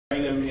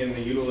them in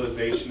the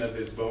utilization of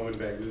this Bowman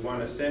bag. We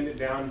want to send it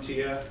down to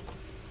you.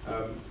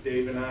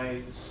 Dave and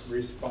I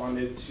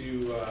responded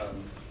to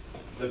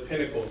the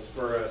Pinnacles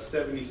for a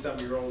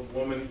 70-something-year-old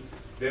woman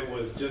that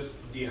was just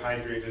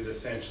dehydrated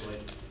essentially.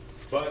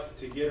 But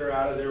to get her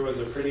out of there was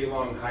a pretty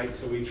long hike,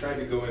 so we tried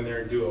to go in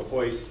there and do a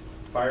hoist.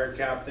 Fire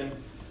captain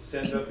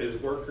sends up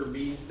his worker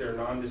bees, they're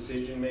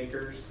non-decision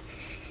makers,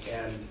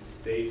 and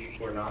they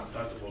were not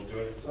comfortable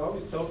doing it. So I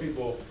always tell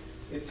people,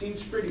 it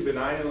seems pretty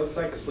benign. It looks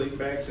like a sleep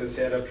bag, says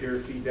head up here,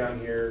 feet down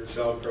here,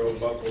 Velcro,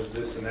 buckles,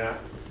 this and that.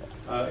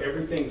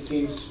 Everything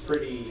seems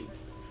pretty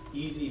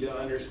easy to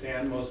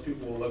understand. Most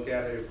people will look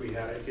at it. If we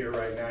had it here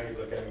right now, you'd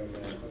look at it and go,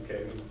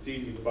 okay, it's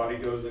easy. The body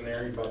goes in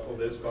there, you buckle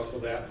this, buckle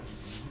that.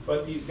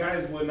 But these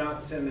guys would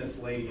not send this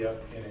lady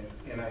up in it.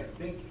 And I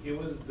think it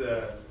was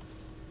the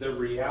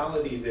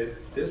reality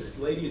that this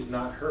lady is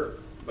not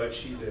hurt, but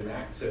she's an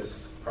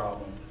access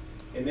problem.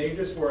 And they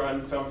just were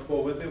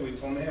uncomfortable with it. We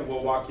told them, hey,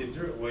 we'll walk you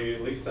through it. Will you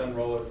at least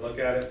unroll it, look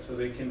at it? So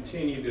they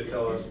continue to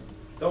tell us,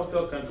 don't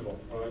feel comfortable.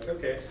 We're like,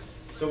 okay.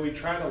 So we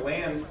try to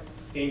land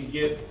and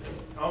get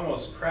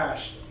almost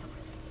crashed,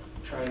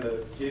 trying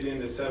to get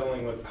into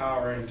settling with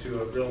power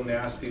into a real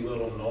nasty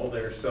little knoll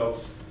there. So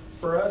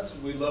for us,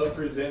 we love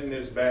presenting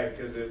this bag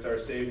because it's our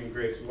saving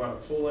grace. We want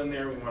to pull in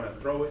there, we want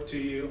to throw it to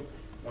you,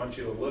 want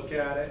you to look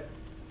at it.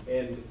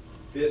 And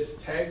this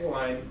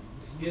tagline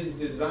is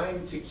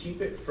designed to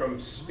keep it from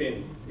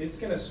spinning. It's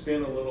going to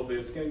spin a little bit.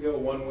 It's going to go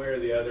one way or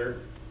the other.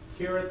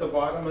 Here at the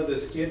bottom of the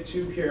skid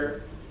tube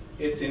here,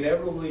 it's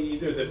inevitably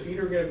either the feet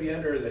are going to be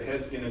under or the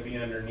head's going to be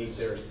underneath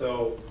there.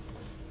 So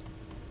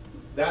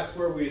that's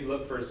where we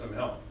look for some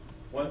help.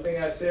 One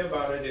thing I say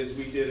about it is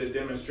we did a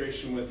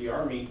demonstration with the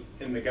Army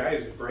and the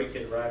guys break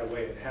it right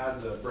away. It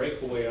has a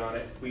breakaway on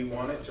it. We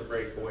want it to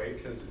break away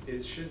because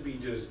it should be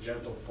just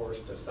gentle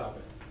force to stop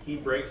it. He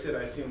breaks it,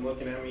 I see him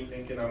looking at me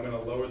thinking I'm going to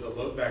lower the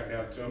load back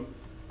down to him.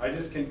 I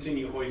just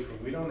continue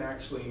hoisting. We don't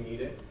actually need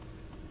it.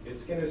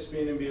 It's going to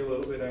spin and be a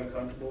little bit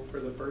uncomfortable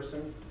for the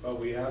person, but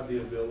we have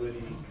the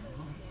ability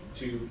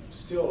to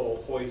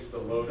still hoist the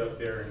load up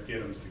there and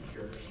get them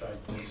secure, aside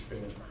from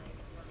spinning.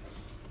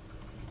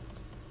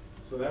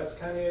 So that's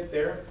kind of it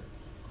there.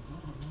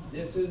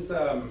 This is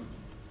our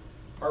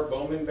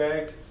Bowman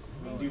bag.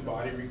 We do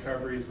body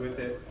recoveries with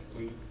it.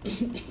 We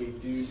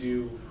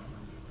do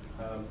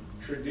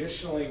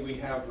traditionally we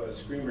have a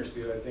screamer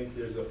suit. I think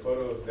there's a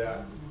photo of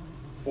that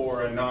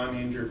for a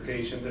non-injured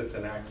patient that's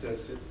an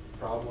access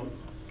problem.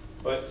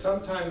 But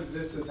sometimes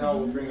this is how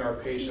we bring our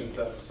patients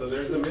up. So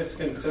there's a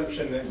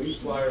misconception that we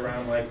fly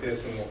around like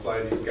this and we'll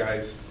fly these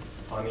guys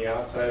on the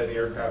outside of the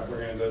aircraft.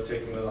 We're going to go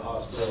take them to the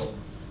hospital.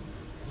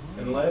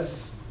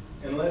 Unless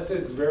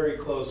it's very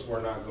close,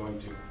 we're not going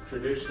to.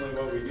 Traditionally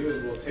what we do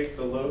is we'll take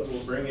the load,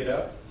 we'll bring it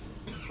up,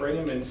 bring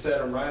them and set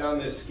them right on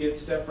this skid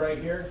step right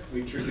here.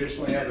 We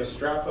traditionally have a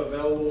strap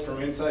available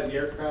from inside the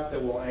aircraft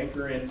that will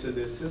anchor into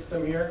this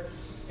system here,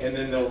 and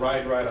then they'll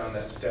ride right on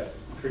that step.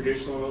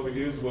 Traditionally what we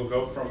do is we'll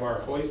go from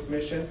our hoist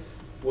mission,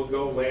 we'll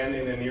go land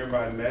in a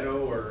nearby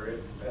meadow or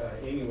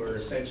anywhere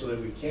essentially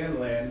we can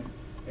land,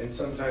 and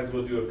sometimes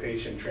we'll do a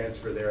patient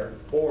transfer there.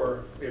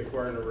 Or if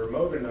we're in a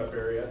remote enough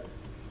area,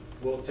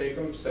 we'll take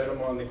them, set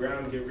them on the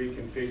ground, get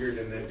reconfigured,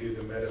 and then do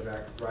the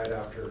medevac right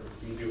after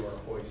we do our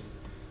hoist.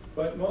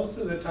 But most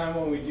of the time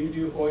when we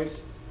do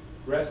hoist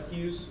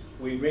rescues,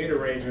 we made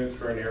arrangements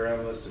for an air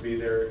ambulance to be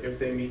there. If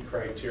they meet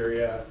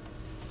criteria,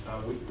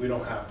 we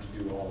don't have to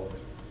do all of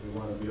it. We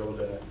want to be able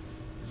to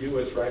do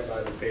what's right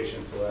by the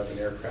patient, so we'll have an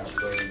aircraft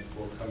where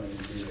we'll come in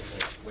and do the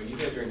hoist. When you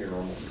guys are in your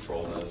normal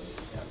control mode,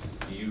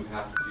 do you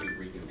have to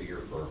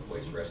reconfigure for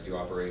hoist rescue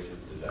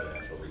operations? Is that an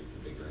actual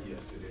reconfiguring?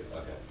 Yes, it is.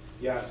 Okay.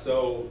 Yeah,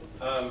 so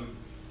I don't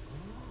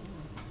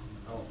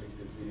think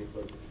this video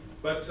closes.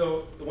 But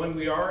so when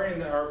we are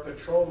in our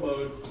patrol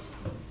mode,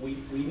 we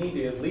need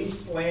to at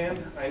least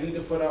land. I need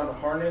to put on a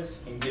harness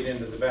and get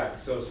into the back.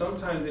 So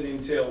sometimes it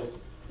entails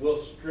we'll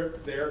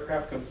strip the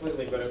aircraft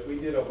completely, but if we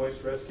did a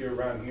hoist rescue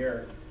around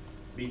here,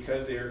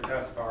 because the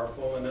aircraft's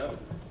powerful enough,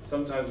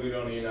 sometimes we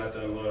don't even have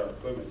to unload our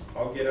equipment.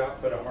 I'll get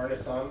out, put a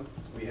harness on.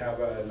 We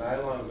have a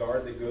nylon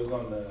guard that goes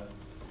on the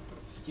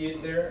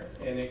skid there,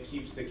 and it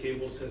keeps the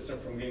cable system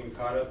from getting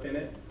caught up in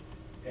it.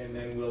 And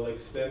then we'll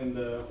extend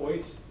the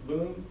hoist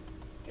boom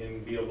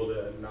and be able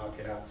to knock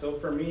it out. So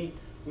for me,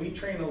 we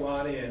train a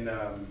lot in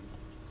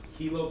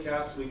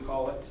helocast, we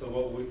call it.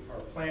 So our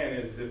plan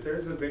is if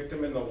there's a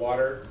victim in the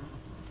water,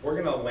 we're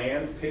gonna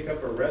land, pick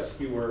up a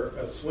rescuer,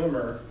 a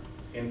swimmer,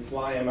 and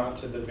fly him out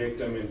to the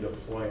victim and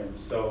deploy him.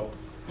 So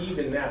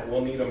even that,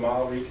 we'll need a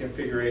model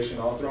reconfiguration.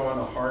 I'll throw on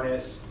a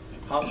harness,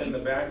 hop in the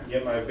back,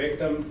 get my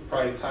victim,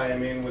 probably tie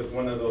him in with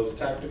one of those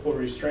tactical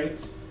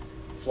restraints,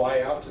 fly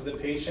out to the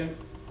patient,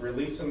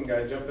 release him,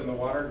 guy jump in the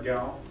water,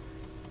 gal,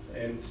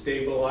 and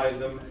stabilize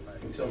them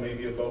until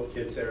maybe a boat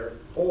gets there.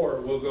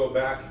 Or we'll go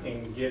back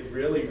and get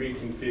really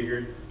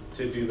reconfigured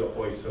to do the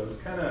hoist. So it's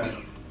kind of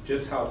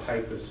just how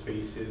tight the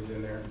space is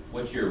in there.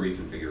 What's your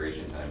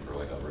reconfiguration time for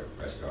like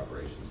rescue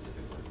operations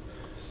typically?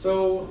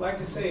 So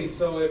like I say,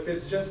 so if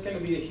it's just going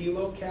to be a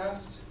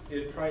helocast,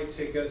 it'd probably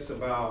take us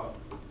about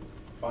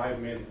 5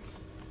 minutes.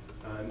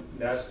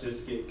 That's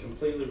just get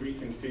completely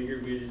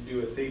reconfigured. We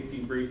do a safety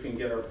briefing,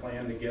 get our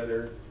plan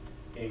together,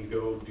 and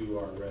go do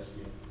our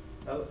rescue.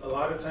 A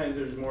lot of times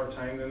there's more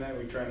time than that.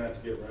 We try not to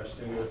get rushed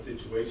into a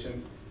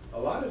situation. A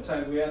lot of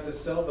times we have to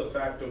sell the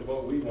fact of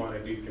what we want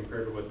to do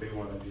compared to what they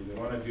want to do. They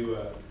want to do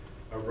a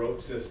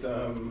rope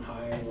system,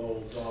 high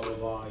angle, blah, blah,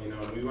 blah, you know,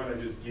 and we want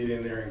to just get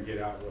in there and get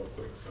out real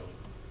quick. So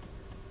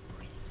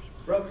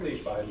roughly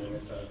 5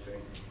 minutes, I'd say.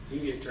 You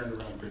can get turned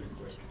around pretty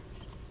quick.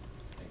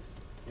 Thanks.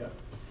 Yeah.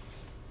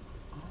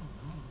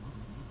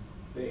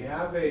 They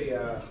have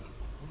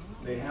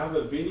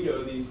a video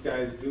of these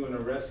guys doing a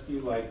rescue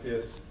like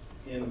this,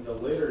 and the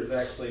litter is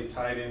actually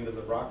tied into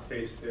the rock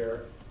face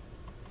there.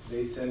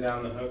 They send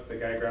down the hook, the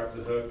guy grabs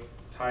the hook,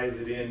 ties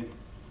it in,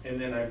 and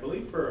then I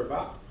believe for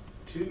about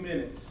 2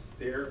 minutes,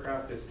 the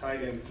aircraft is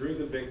tied in through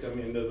the victim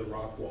into the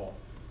rock wall.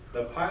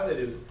 The pilot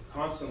is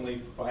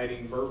constantly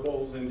fighting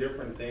burbles and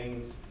different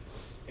things,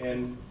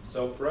 and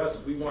so for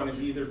us, we want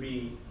to either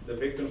be the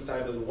victim's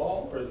tied to the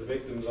wall or the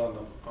victim's on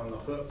the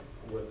hook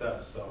with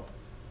us. So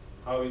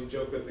I always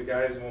joke with the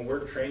guys when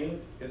we're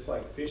training, it's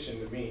like fishing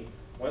to me.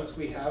 Once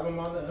we have them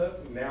on the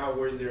hook, now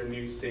we're their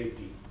new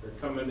safety. They're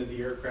coming to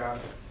the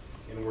aircraft,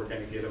 and we're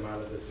going to get them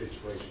out of the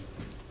situation.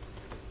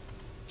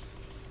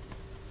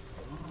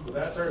 So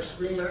that's our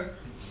screamer.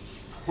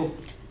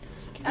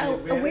 Oh,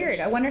 weird.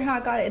 I wonder how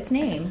it got its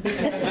name.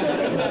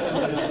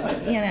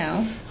 You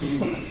know.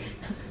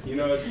 You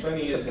know, it's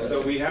funny is,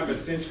 so we have a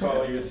cinch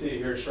collar, you'll see it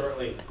here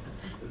shortly.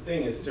 The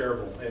thing is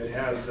terrible. It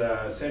has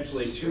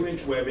essentially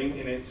 2-inch webbing,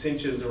 and it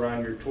cinches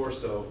around your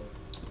torso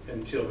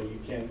until you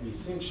can't be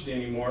cinched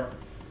anymore.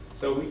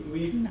 So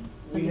we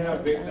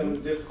have victims,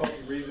 difficulty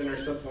breathing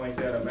or something like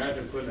that.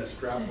 Imagine putting a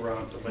strap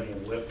around somebody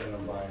and lifting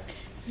them by.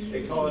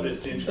 They call it a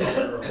cinch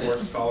collar or a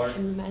horse collar.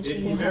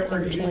 If you've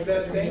ever used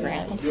that thing,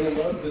 you'll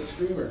love the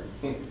screamer.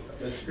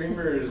 The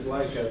screamer is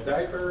like a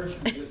diaper.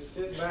 You just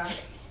sit back,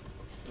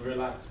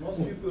 relax. Most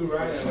people who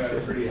ride on that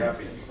are pretty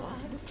happy.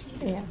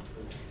 Yeah.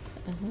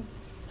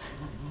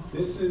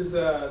 This is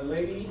a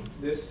lady.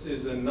 This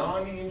is a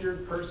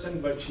non-injured person,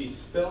 but she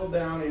fell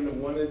down into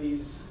one of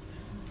these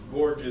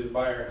gorges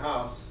by her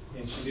house,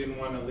 and she didn't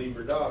want to leave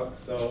her dog,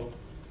 so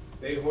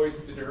they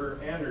hoisted her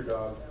and her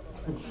dog.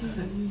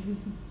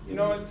 You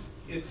know,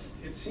 it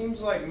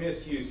seems like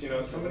misuse. You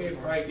know, somebody would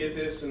probably get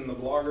this, and the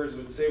bloggers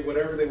would say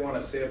whatever they want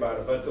to say about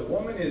it. But the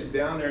woman is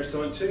down there,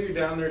 so until you're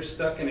down there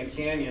stuck in a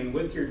canyon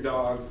with your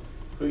dog,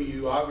 who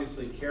you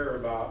obviously care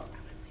about,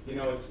 you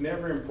know, it's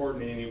never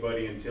important to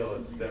anybody until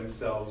it's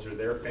themselves or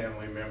their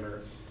family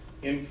member.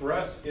 And for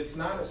us, it's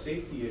not a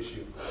safety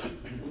issue.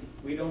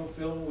 We don't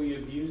feel we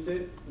abuse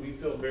it. We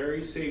feel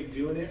very safe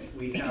doing it.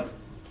 We have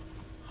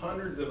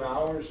hundreds of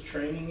hours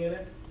training in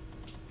it.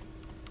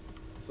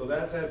 So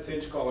that's that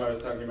cinch collar I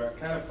was talking about.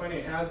 Kind of funny,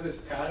 it has this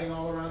padding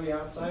all around the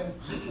outside.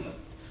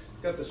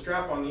 It's got the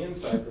strap on the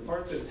inside. The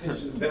part that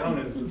cinches down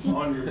is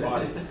on your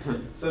body.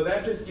 So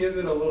that just gives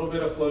it a little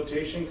bit of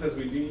flotation, because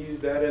we do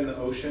use that in the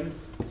ocean.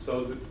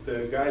 So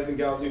the guys and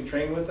gals who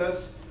train with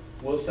us,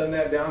 we'll send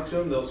that down to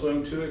them. They'll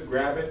swim to it,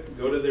 grab it,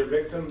 go to their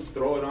victim,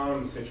 throw it on them,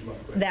 and cinch them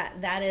up quick.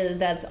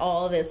 That's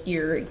all that's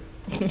you're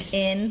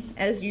in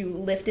as you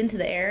lift into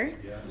the air.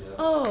 Yeah.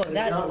 Oh, It's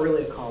not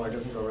really a collar, it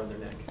doesn't go around their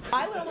neck.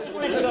 I would almost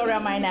want it to go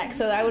around my neck,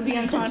 so I would be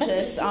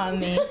unconscious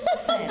on the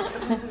ascent.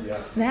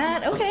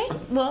 Yeah. Okay.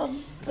 Well,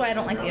 that's why I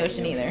don't like the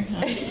ocean either.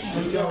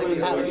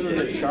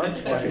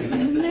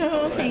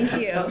 No, thank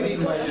you. I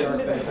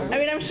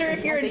mean, I'm sure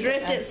if you're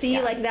adrift at sea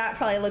like that,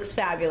 probably looks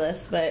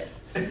fabulous, but.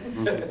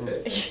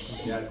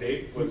 Yeah,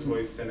 Dave was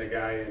hoisting a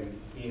guy, and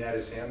he had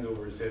his hands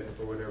over his head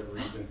for whatever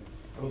reason.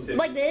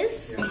 Like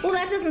this? Yeah. Well,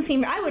 that doesn't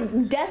seem. I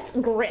would death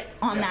grip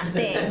on that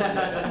thing.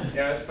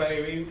 Yeah, it's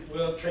funny.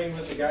 We'll train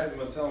with the guys, and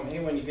we'll tell them, hey,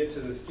 when you get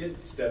to the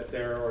skid step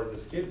there or the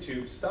skid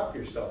tube, stop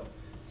yourself.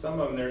 Some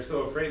of them, they're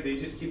so afraid they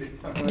just keep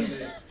it down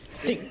with it.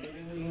 I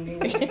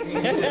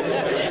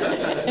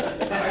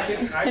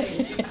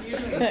can keep you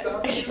and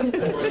stop you,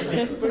 or you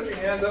can put your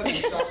hands up and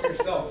stop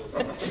yourself.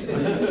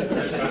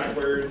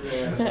 Backwards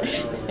and oh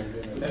my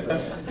goodness.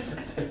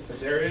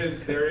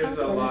 There is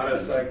a lot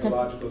of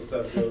psychological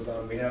stuff goes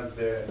on. We have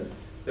the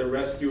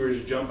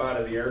rescuers jump out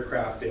of the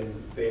aircraft,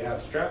 and they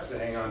have straps to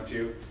hang on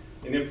to.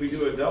 And if we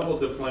do a double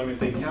deployment,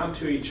 they count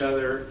to each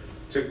other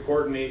to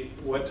coordinate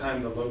what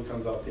time the load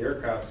comes off the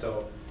aircraft.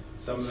 So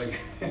some of the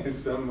guys,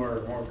 some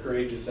are more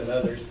courageous than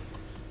others.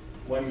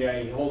 One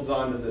guy, he holds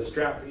on to the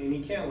strap, and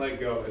he can't let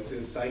go. It's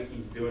his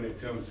psyche's doing it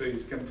to him. So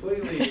he's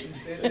completely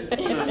extended,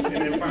 and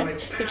then finally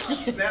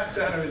snaps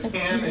out of his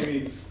hand, and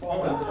he's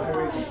falling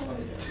sideways.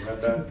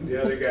 But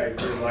the other guy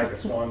did like a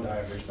swan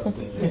dive or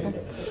something.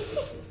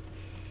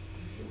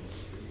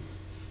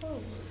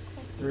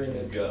 Three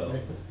and go.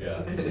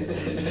 Yeah.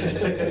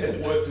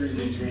 What three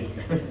did you mean?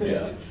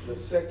 Yeah. The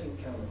second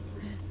count of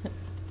 3.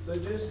 So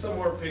just some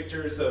more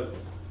pictures of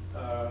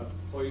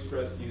hoist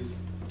rescues.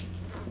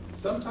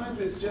 Sometimes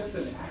it's just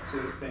an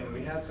access thing.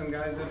 We had some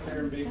guys up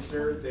there in Big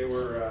Sur. They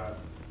were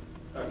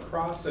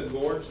across a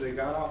gorge. They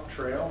got off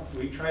trail.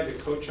 We tried to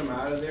coach them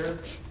out of there,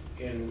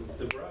 and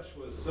the brush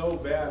was so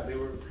bad. They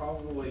were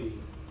probably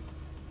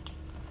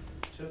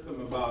took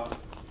them about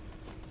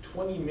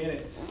 20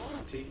 minutes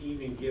to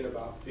even get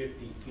about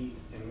 50 feet.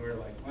 And we're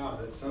like, wow,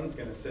 the sun's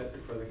gonna set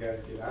before the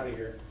guys get out of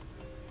here.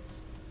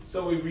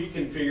 So we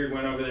reconfigured,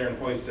 went over there and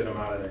hoisted them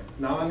out of there.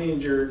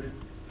 Non-injured,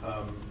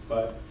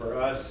 but for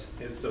us,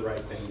 it's the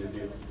right thing to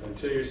do.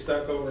 Until you're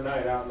stuck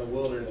overnight out in the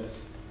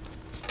wilderness,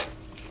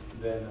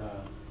 then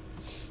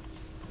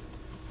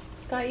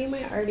Scott, you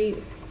might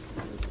already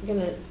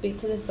gonna speak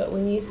to this, but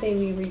when you say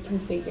we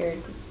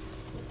reconfigured,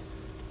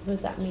 what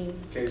does that mean?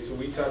 okay, so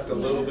we talked a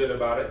little bit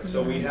about it.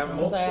 So we have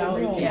Was I out?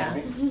 multiple Yeah.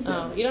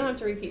 reconfigurations. You don't have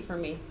to repeat for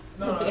me.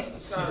 No,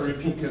 it's not a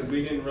repeat because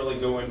we didn't really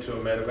go into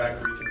a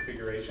medevac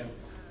reconfiguration.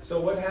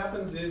 So what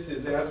happens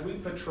is as we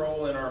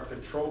patrol in our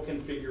patrol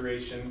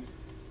configuration,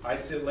 I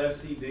sit left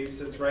seat, Dave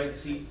sits right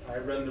seat, I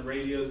run the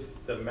radios,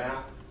 the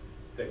map,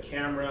 the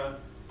camera,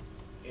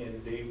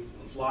 and Dave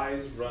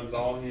flies, runs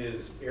all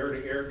his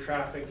air-to-air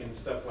traffic and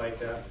stuff like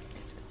that.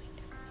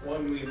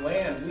 When we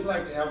land, we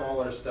like to have all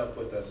our stuff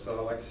with us.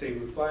 So like I say,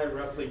 we fly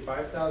roughly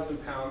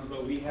 5,000 pounds,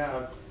 but we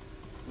have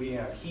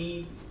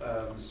heat,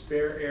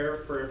 spare air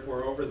for if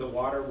we're over the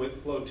water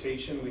with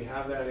flotation. We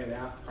have that in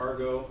aft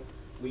cargo.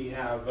 We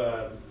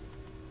have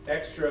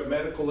extra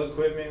medical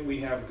equipment. We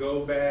have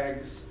go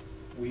bags.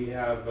 We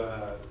have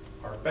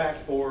our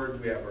backboard.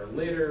 We have our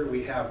litter.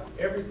 We have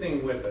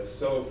everything with us.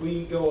 So if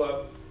we go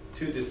up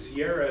to the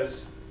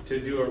Sierras to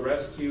do a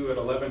rescue at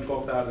 11,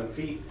 12,000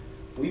 feet,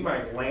 we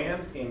might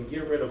land and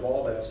get rid of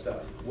all that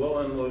stuff. We'll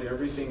unload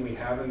everything we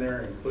have in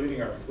there,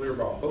 including our FLIR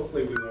ball.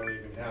 Hopefully we won't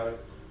even have it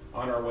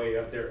on our way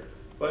up there.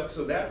 But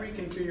so that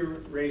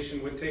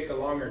reconfiguration would take a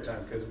longer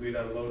time because we'd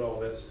unload all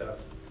that stuff.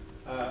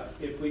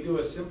 If we do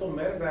a simple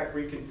medevac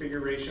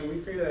reconfiguration, we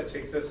figure that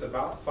takes us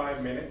about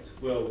 5 minutes.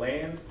 We'll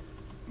land.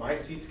 My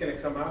seat's gonna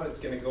come out. It's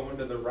gonna go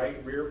into the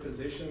right rear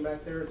position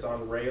back there. It's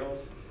on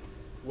rails.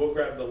 We'll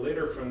grab the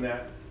litter from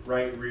that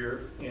right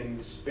rear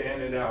and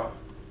span it out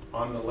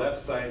on the left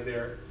side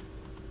there.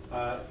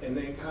 And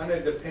then kind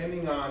of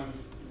depending on,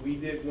 we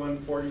did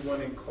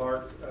 141 in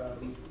Clark a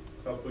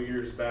couple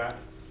years back,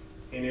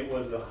 and it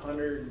was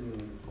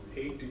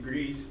 108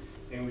 degrees,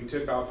 and we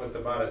took off with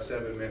about a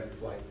 7-minute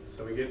flight.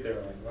 So we get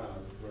there like, wow,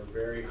 we're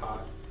very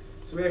hot.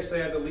 So we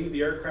actually had to leave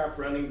the aircraft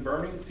running,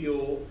 burning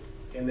fuel,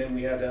 and then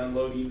we had to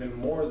unload even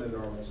more than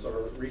normal. So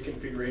our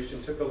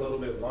reconfiguration took a little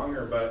bit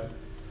longer, but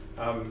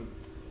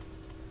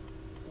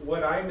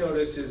what I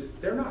notice is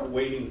they're not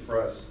waiting for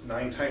us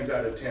 9 times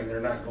out of 10. They're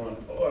not going,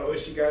 oh, I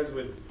wish you guys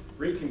would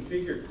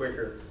reconfigure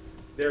quicker.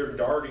 They're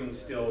darting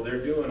still.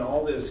 They're doing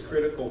all this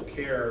critical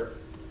care,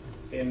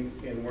 and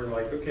we're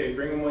like, okay,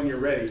 bring them when you're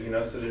ready, you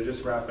know, so they're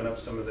just wrapping up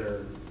some of their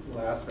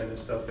last minute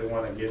stuff they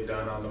want to get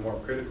done on the more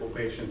critical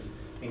patients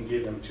and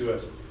get them to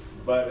us.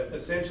 But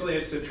essentially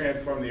it's to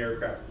transform the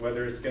aircraft,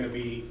 whether it's going to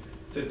be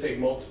to take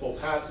multiple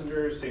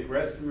passengers, take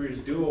rescuers,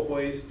 do a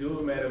hoist, do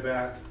a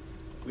medevac.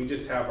 We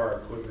just have our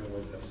equipment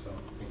with us. So.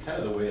 And kind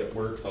of the way it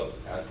works, so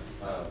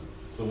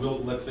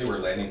let's say we're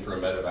landing for a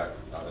medevac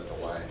out at the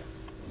Y,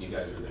 and you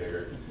guys are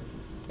there.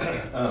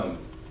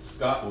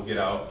 Scott will get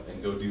out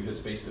and go do his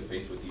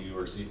face-to-face with you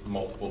or see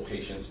multiple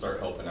patients, start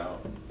helping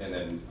out. And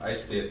then I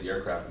stay at the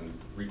aircraft and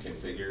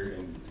reconfigure,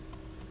 and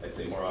I'd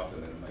say more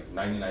often than like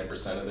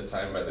 99% of the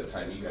time, by the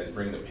time you guys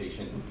bring the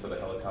patient to the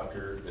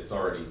helicopter,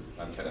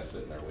 I'm kind of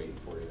sitting there waiting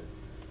for you.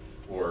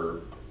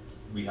 Or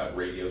we have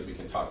radios, we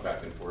can talk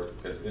back and forth,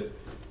 because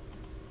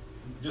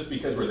just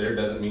because we're there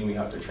doesn't mean we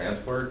have to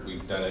transport.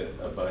 We've done it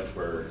a bunch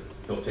where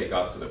he'll take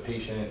off to the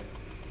patient,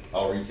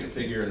 I'll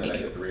reconfigure, and then I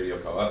get the radio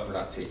call up, we're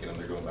not taking them,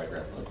 they're going back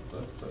around.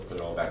 So put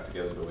it all back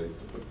together the way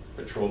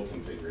the patrol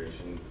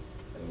configuration,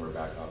 and we're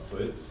back off. So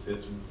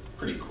it's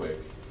pretty quick.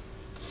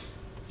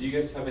 Do you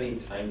guys have any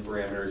time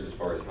parameters as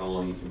far as how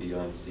long you can be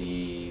on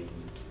scene?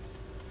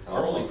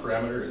 Our only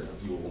parameter is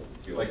fuel.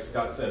 Like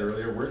Scott said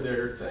earlier, we're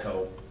there to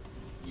help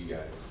you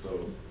guys.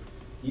 So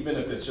even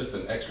if it's just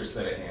an extra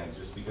set of hands,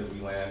 just because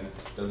we land,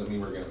 doesn't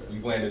mean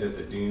we've landed at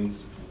the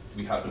dunes,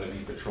 we happen to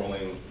be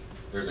patrolling,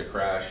 there's a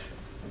crash,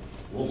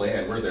 we'll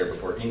land, we're there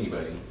before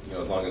anybody, you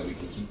know, as long as we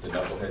can keep the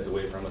knuckleheads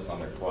away from us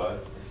on their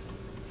quads.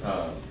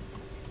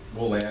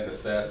 We'll land,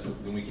 assess,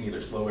 then we can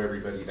either slow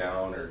everybody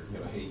down or, you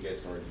know, hey, you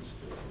guys can reduce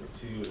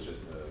to 2, it's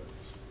just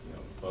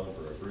a bump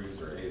or a bruise,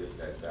 or hey, this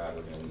guy's bad,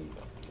 we're gonna need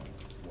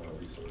more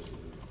resources.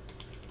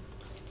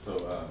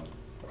 So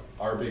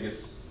our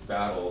biggest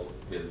battle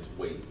is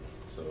weight.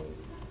 So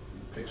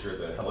picture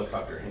the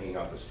helicopter hanging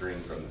off a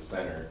string from the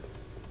center,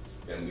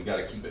 and we got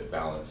to keep it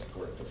balanced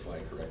for it to fly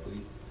correctly.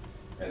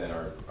 And then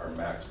our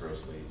max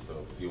gross weight,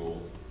 so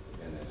fuel,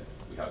 and then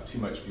if we have too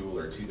much fuel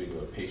or too big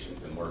of a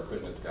patient, then more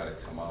equipment's got to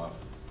come off.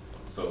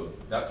 So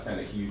that's kind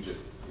of huge.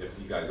 If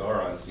you guys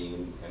are on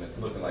scene and it's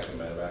looking like a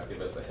medevac,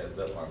 give us a heads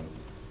up on,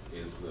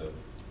 is the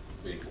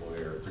big boy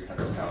or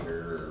 300-pounder,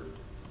 or,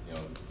 you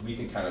know, we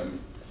can kind of,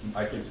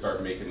 I can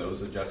start making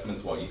those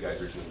adjustments while you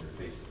guys are doing your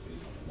face-to-face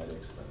on the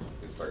medic stuff.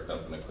 We can start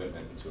dumping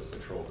equipment into a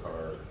patrol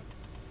car.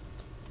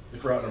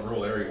 If we're out in a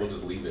rural area, we'll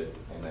just leave it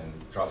and then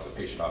drop the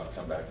patient off and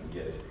come back and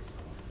get it.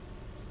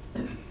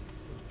 So.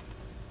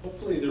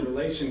 Hopefully the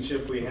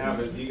relationship we have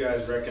is you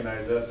guys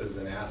recognize us as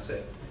an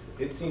asset.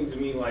 it seems to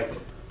me like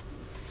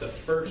the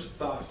first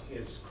thought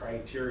is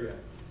criteria.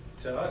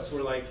 To us,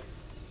 we're like,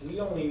 we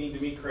only need to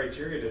meet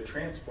criteria to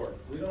transport.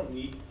 We don't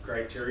need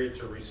criteria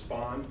to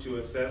respond, to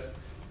assess.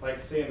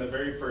 Like say in the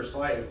very first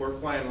slide, if we're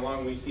flying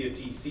along, we see a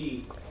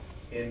TC,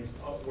 and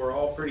we're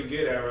all pretty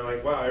good at it. We're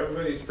like, wow,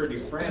 everybody's pretty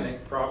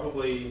frantic,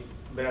 probably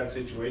bad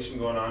situation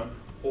going on,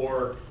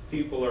 or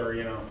people are,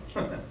 you know,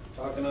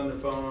 talking on their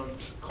phone,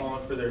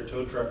 calling for their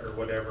tow truck or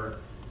whatever.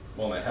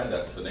 Well, and I had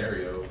that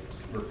scenario,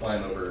 we're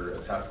flying over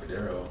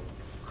Atascadero,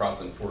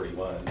 crossing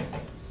 41,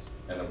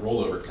 and a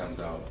rollover comes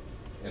out.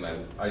 And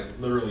I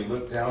literally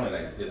look down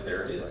and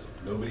there it is.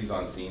 Nobody's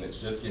on scene, it's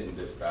just getting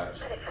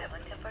dispatched.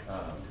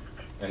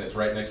 And it's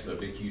right next to a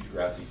big, huge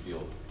grassy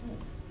field.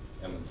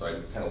 And so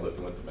I'm kind of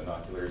looking with the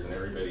binoculars, and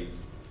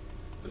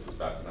this was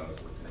back when I was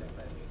working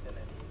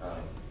at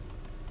Miami.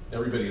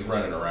 Everybody's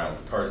running around,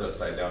 the car's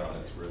upside down on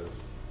its roof.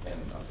 And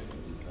I'm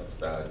thinking, that's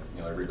bad.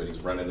 You know, everybody's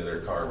running to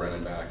their car,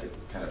 running back, it's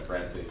kind of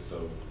frantic.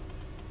 So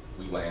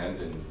we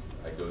land and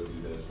I go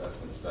do the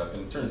assessment stuff.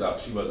 And it turns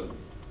out she wasn't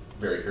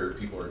very hurt,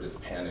 people were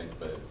just panicked,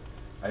 but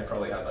I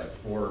probably had like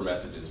 4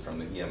 messages from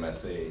the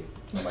EMSA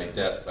on my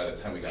desk by the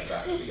time we got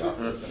back to the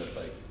office, and it's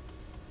like,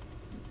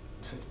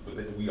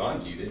 we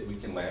on-viewed it, we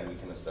can land, we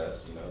can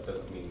assess, you know, it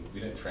doesn't mean, we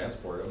didn't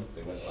transport them,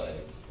 they went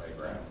by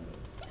ground.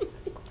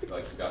 But like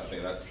Scott's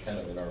saying, that's kind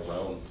of in our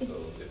realm,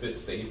 so if it's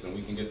safe and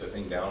we can get the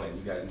thing down and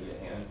you guys need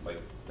a hand, like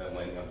them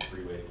landing on the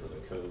freeway for the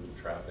code and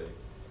traffic,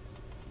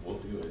 we'll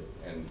do it.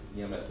 And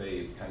EMSA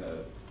is kind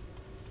of,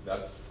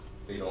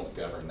 they don't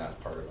govern that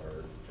part of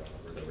our job,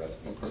 or the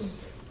rescue part.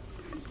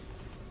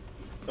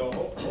 So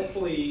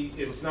hopefully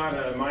it's not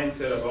a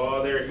mindset of,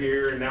 oh, they're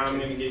here and now I'm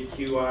gonna get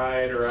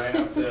QI'd, or I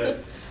have to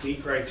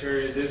meet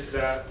criteria, this,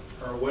 that,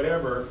 or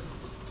whatever.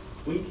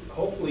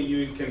 Hopefully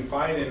you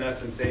confide in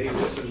us and say, hey,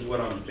 this is what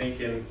I'm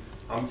thinking.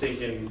 I'm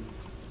thinking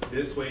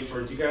this way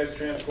towards you guys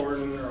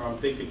transporting, or I'm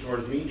thinking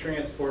towards me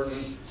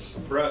transporting.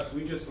 For us,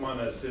 we just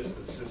wanna assist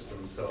the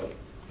system. So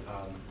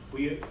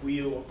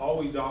we'll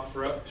always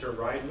offer up to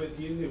ride with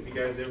you. If you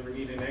guys ever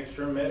need an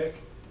extra medic,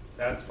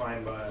 that's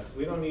fine by us.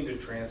 We don't need to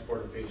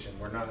transport a patient.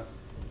 We're not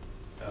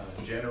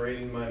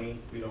generating money.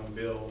 We don't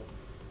bill.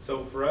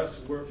 So for us,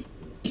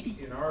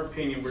 in our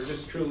opinion, we're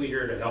just truly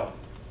here to help.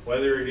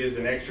 Whether it is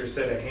an extra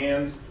set of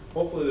hands,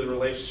 hopefully the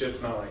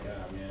relationship's not like,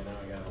 ah, man, now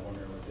I gotta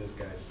wonder what this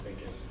guy's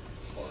thinking.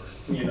 Or,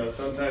 you know,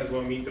 sometimes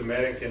we'll meet the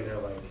medic and they're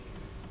like,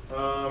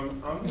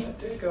 I'm gonna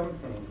take him.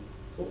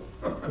 Cool.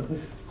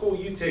 Cool,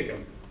 you take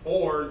him.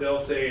 Or they'll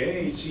say,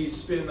 hey, she's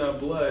spitting up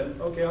blood.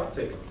 Okay, I'll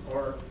take him.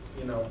 Or,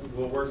 you know,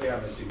 we'll work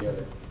on it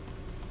together.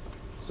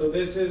 So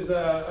this is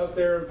up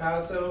there in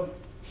Paso.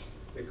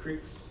 The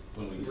creeks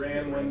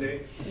ran one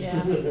day.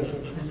 Yeah.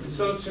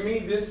 So to me,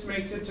 this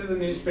makes it to the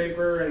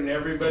newspaper and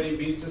everybody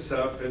beats us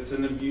up. It's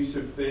an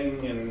abusive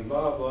thing and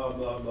blah, blah,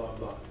 blah, blah,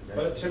 blah.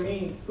 But to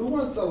me, who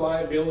wants the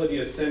liability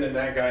of sending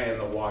that guy in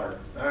the water?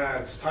 Ah,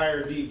 it's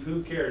tire deep,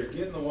 who cares?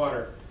 Get in the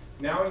water.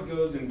 Now he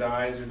goes and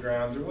dies or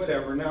drowns or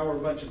whatever. Now we're a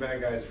bunch of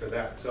bad guys for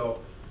that. So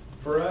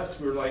for us,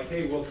 we're like,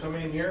 hey, we'll come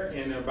in here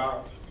in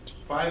about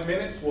 5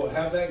 minutes, we'll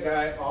have that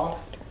guy off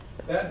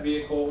that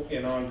vehicle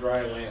and on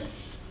dry land.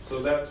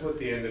 So that's what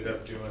they ended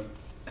up doing.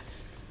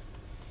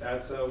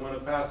 That's one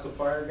of Paso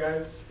Fire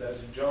guys.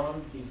 That's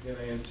John. He's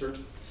gonna insert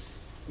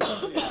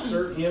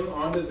him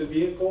onto the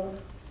vehicle.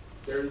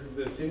 There's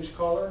the cinch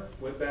collar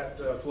with that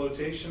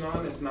flotation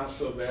on. It's not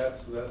so bad,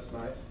 so that's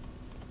nice.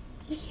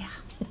 Yeah.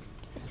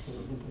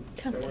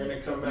 And we're gonna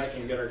come back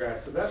and get our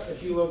guys. So that's the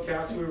helo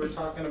cast we were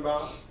talking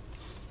about.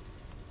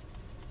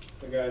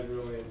 The guys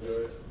really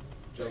enjoy it,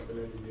 jumping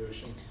into the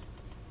ocean.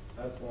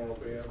 That's one of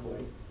the, I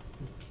believe.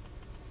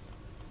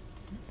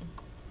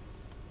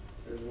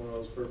 There's one of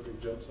those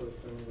perfect jumps I was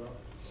thinking about.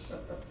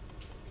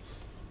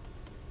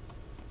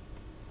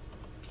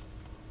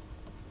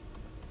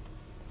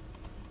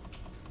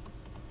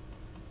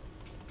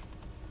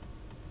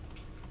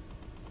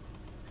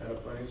 Kind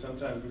of funny,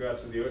 sometimes we go out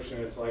to the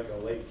ocean, it's like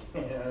a lake,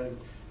 and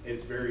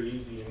it's very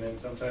easy, and then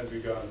sometimes we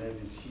go out and there's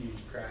these huge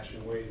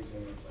crashing waves,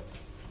 and it's like.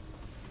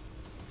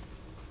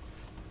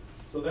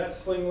 So that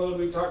sling load,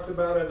 we talked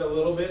about it a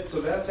little bit,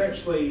 so that's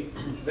actually,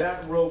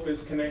 that rope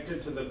is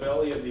connected to the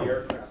belly of the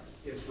aircraft.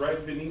 It's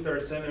right beneath our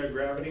center of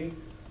gravity,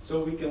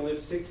 so we can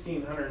lift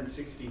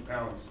 1,660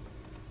 pounds.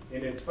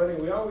 And it's funny,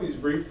 we always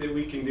brief that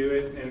we can do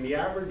it, and the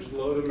average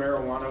load of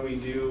marijuana we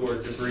do,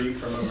 or debris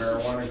from a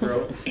marijuana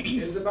grow,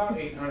 is about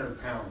 800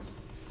 pounds.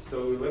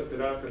 So we lift it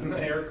up, and the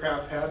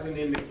aircraft has an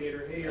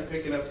indicator, hey, you're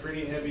picking up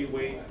pretty heavy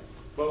weight,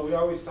 but we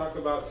always talk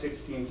about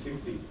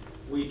 1,660.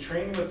 We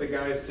train with the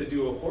guys to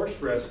do a horse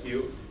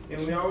rescue,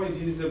 and we always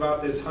use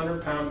about this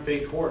 100-pound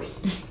fake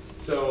horse.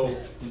 So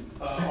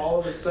all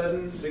of a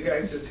sudden, the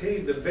guy says,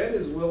 hey, the vet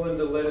is willing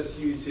to let us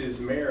use his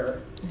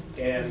mare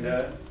and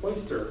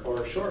oyster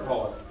or short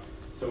hauler.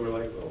 So we're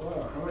like, well,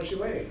 wow, how much you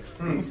weigh?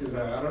 He says,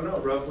 I don't know,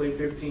 roughly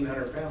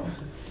 1,500 pounds.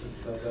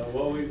 So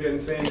well, we've been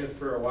saying this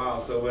for a while,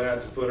 so we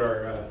have to put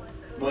our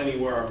money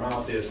where our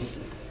mouth is.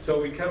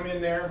 So we come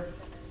in there,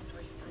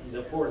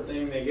 the poor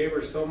thing, they gave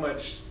her so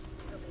much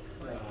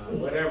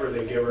whatever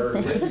they give her.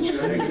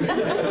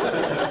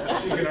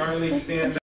 She can hardly stand